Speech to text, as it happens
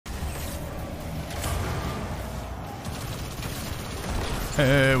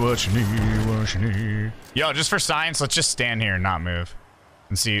Hey, what you need, what you need. Yo, just for science, let's just stand here and not move.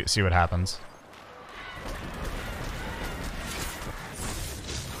 And see what happens.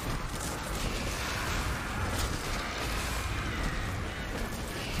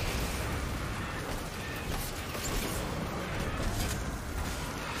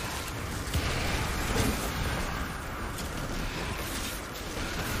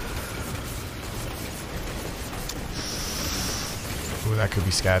 Ooh, that could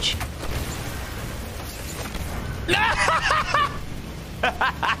be sketch.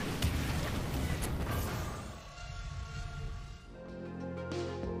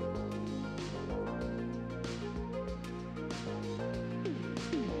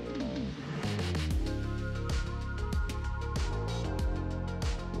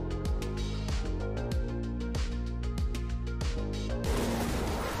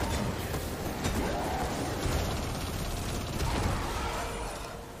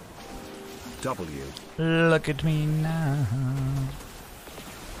 W. Look at me now.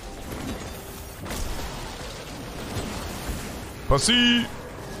 Pussy.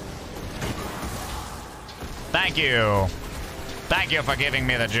 Thank you. Thank you for giving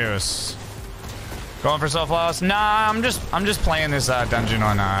me the juice. Going for self-loss? Nah, I'm just playing this dungeon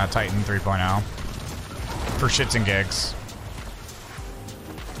on Titan 3.0 for shits and gigs.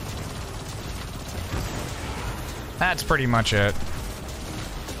 That's pretty much it.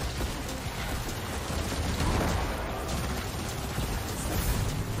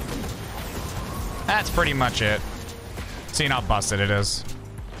 That's pretty much it. Seeing how busted it is.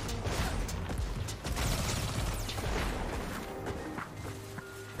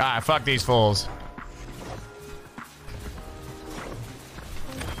 Ah, fuck these fools.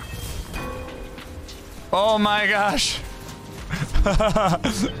 Oh my gosh.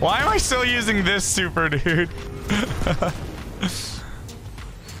 Why am I still using this super, dude?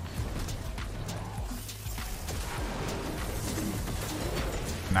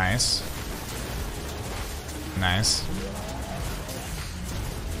 Nice. Nice.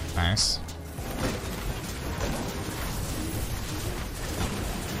 Nice.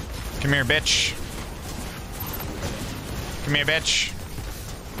 Come here, bitch. Come here, bitch.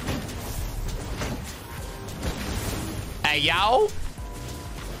 Hey, yo.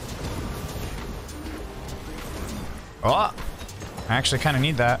 Oh. I actually kind of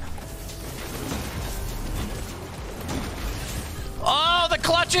need that. Oh, the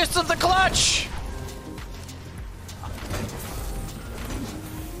clutchest of the clutch.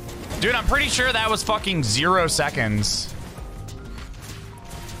 Dude, I'm pretty sure that was fucking 0 seconds.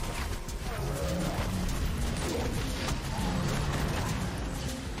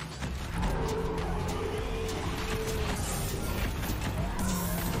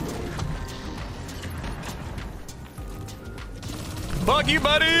 Fuck you,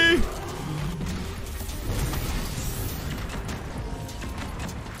 buddy!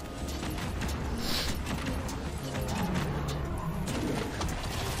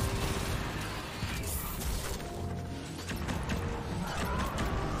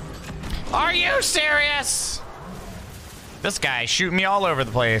 Are you serious? This guy shooting me all over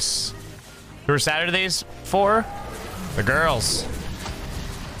the place. Who are Saturdays for? The girls.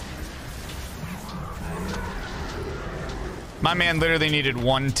 My man literally needed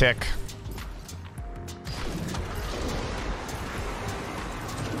 1 tick.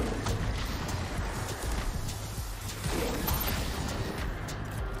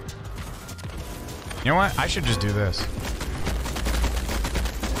 You know what? I should just do this.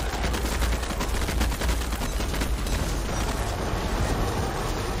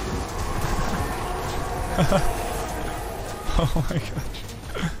 Oh my gosh.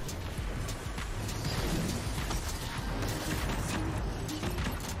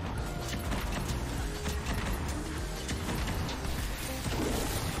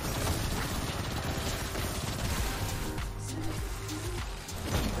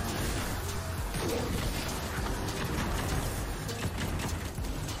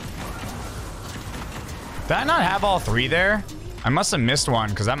 Did I not have all 3 there? I must have missed one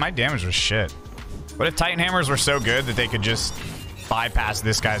because my damage was shit. What if Titan Hammers were so good that they could just bypass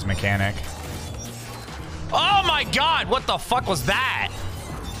this guy's mechanic? Oh my god, what the fuck was that?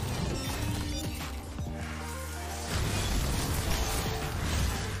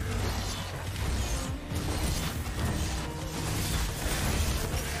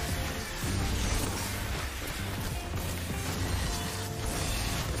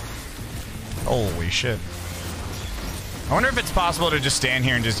 Holy shit. I wonder if it's possible to just stand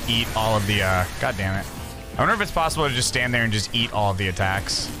here and just eat all of the, god damn it. I wonder if it's possible to just stand there and just eat all of the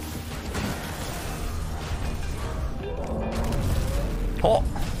attacks. Oh.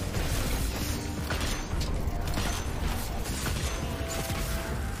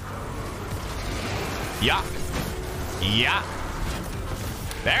 Yeah. Yeah.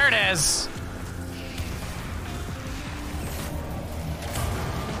 There it is.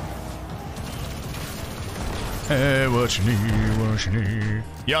 Hey, what you need, what you need.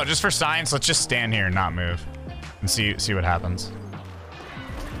 Yo, just for science, let's just stand here and not move. And see what happens.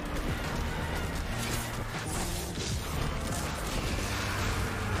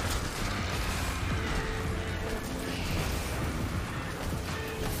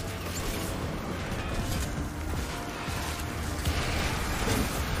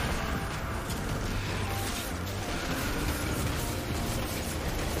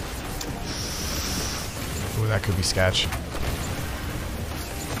 Ooh, that could be sketch.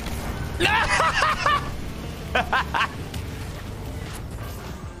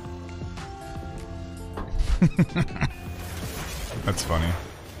 That's funny.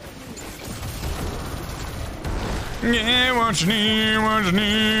 Yeah, what you need, what you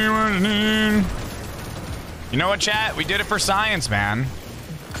need, what you need. You know what, chat? We did it for science, man.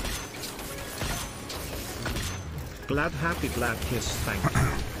 Glad happy glad kiss, thank you.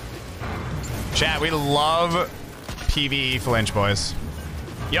 Chat, we love PvE flinch, boys.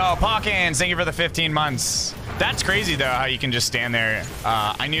 Yo, Pawkins, thank you for the 15 months. That's crazy, though, how you can just stand there.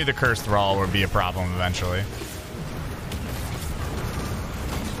 I knew the cursed thrall would be a problem eventually.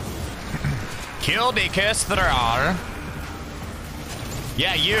 Kill the cursed thrall.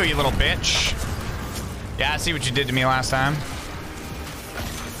 Yeah, you little bitch. Yeah, I see what you did to me last time.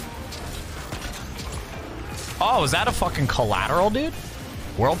 Oh, is that a fucking collateral, dude?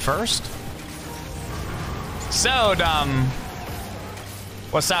 World first? So dumb.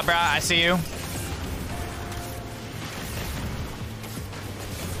 What's up, bro? I see you.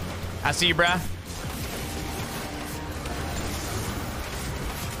 I see you, bruh.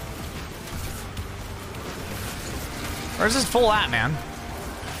 Where's this fool at, man?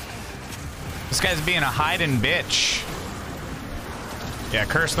 This guy's being a hiding bitch. Yeah,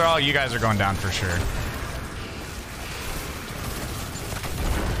 curse thrall, you guys are going down for sure.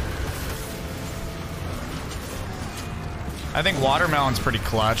 I think watermelon's pretty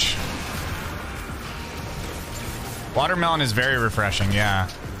clutch. Watermelon is very refreshing, yeah.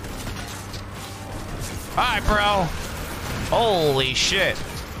 Alright, bro. Holy shit.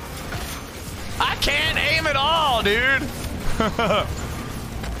 I can't aim at all, dude.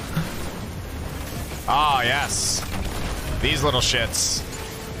 Oh, yes. These little shits.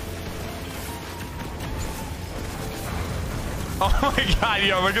 Oh my god,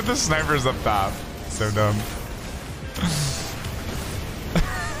 yo, look at the snipers up top. So dumb.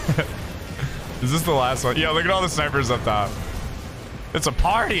 Is this the last one? Yo, look at all the snipers up top. It's a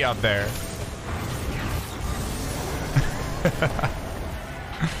party up there.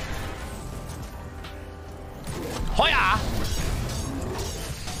 Hoya!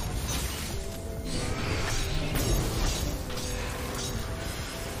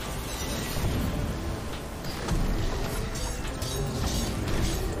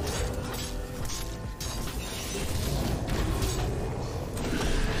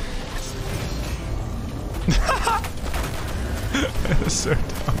 So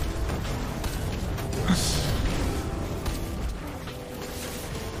dumb.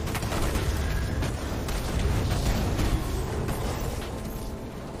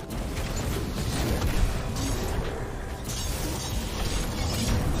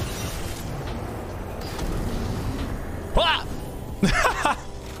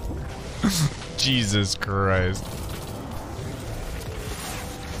 Jesus Christ.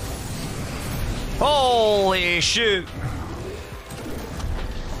 Holy shit.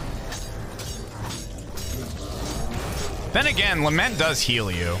 Then again, Lament does heal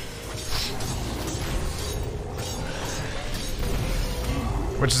you.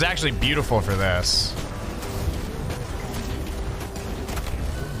 Which is actually beautiful for this.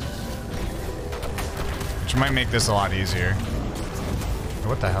 Which might make this a lot easier.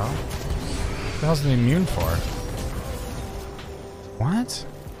 What the hell? What the hell's the immune for? What?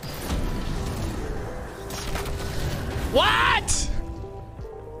 What?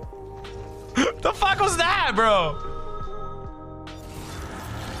 The fuck was that, bro?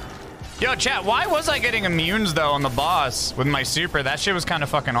 Yo, chat, why was I getting immunes, though, on the boss with my super? That shit was kind of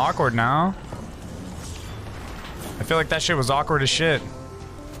fucking awkward now. I feel like that shit was awkward as shit.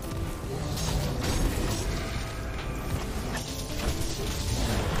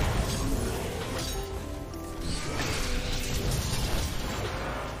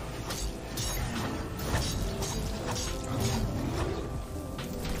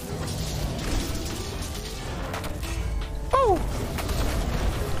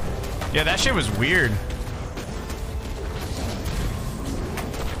 Yeah, that shit was weird.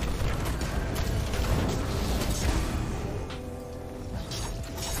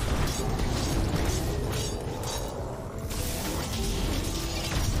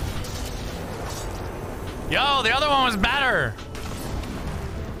 Yo, the other one was better.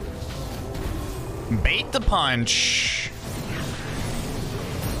 Bait the punch.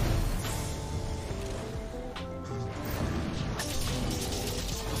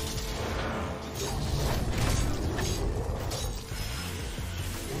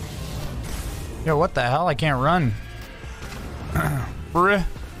 Yo, what the hell? I can't run. Bruh.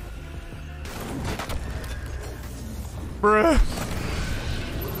 Bruh.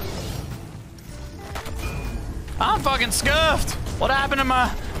 I'm fucking scuffed. What happened to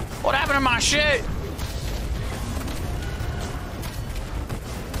my shit?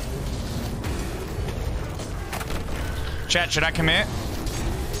 Chat, should I commit?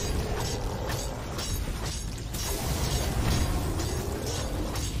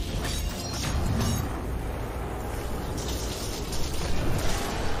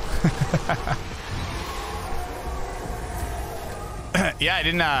 Yeah,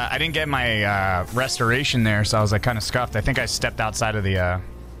 I didn't get my restoration there, so I was like kind of scuffed. I think I stepped outside of the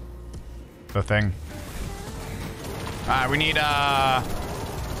thing. All right, we need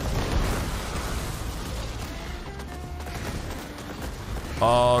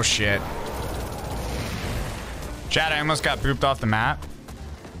oh shit. Chad, I almost got booped off the map.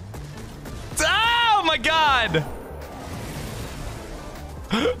 Oh my god!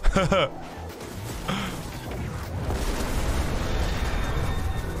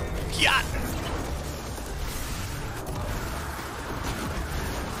 Yeah.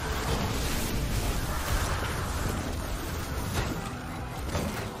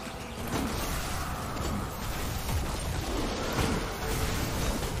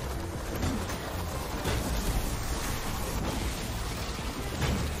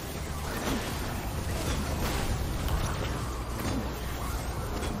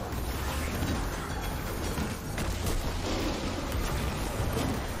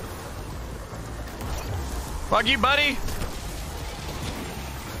 Fuck you, buddy.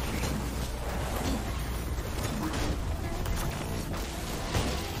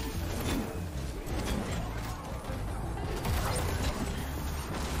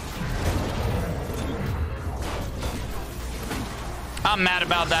 I'm mad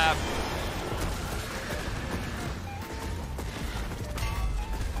about that.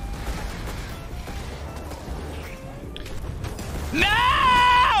 No!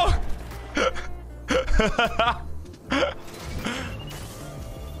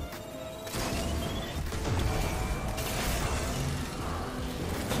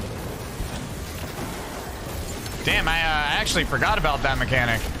 Damn, I actually forgot about that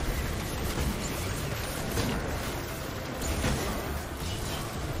mechanic.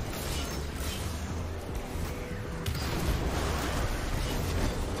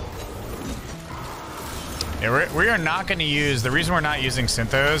 Yeah, we are not going to use... The reason we're not using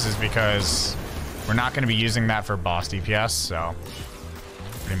Synthos is because we're not going to be using that for boss DPS, so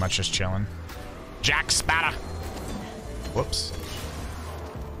pretty much just chilling. Jack Spada. Whoops.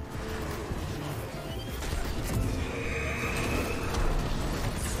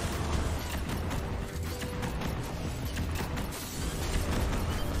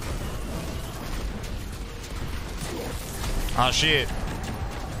 Oh shit.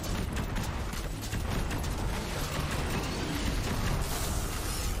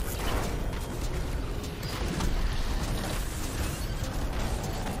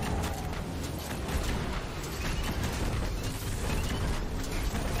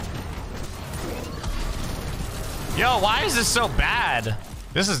 Yo, why is this so bad?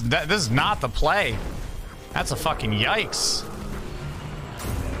 This is not the play. That's a fucking yikes.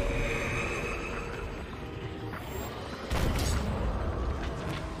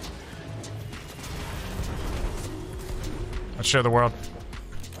 Let's show the world.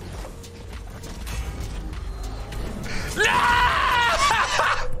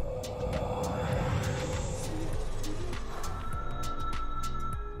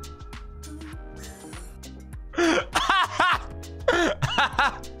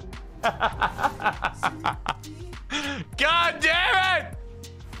 God damn it!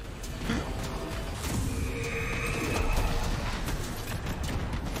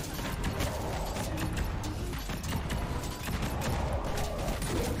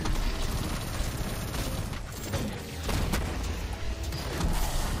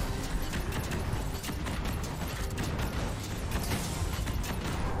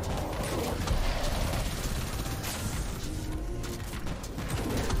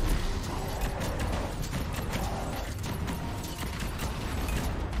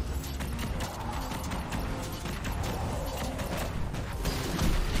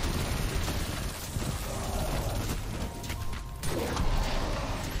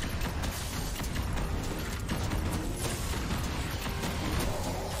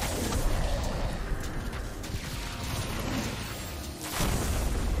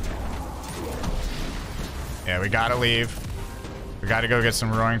 Yeah, we gotta leave. We gotta go get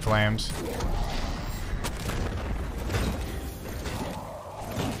some roaring flames.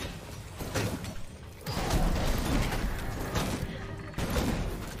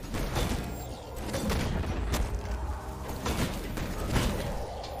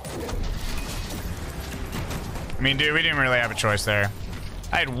 I mean, dude, we didn't really have a choice there.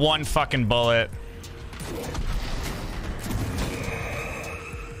 I had one fucking bullet.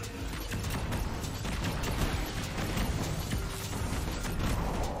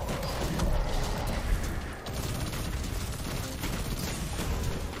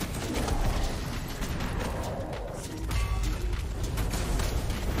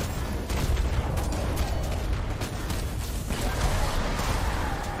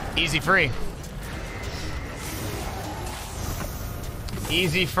 Easy free.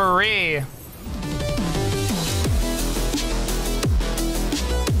 Easy free.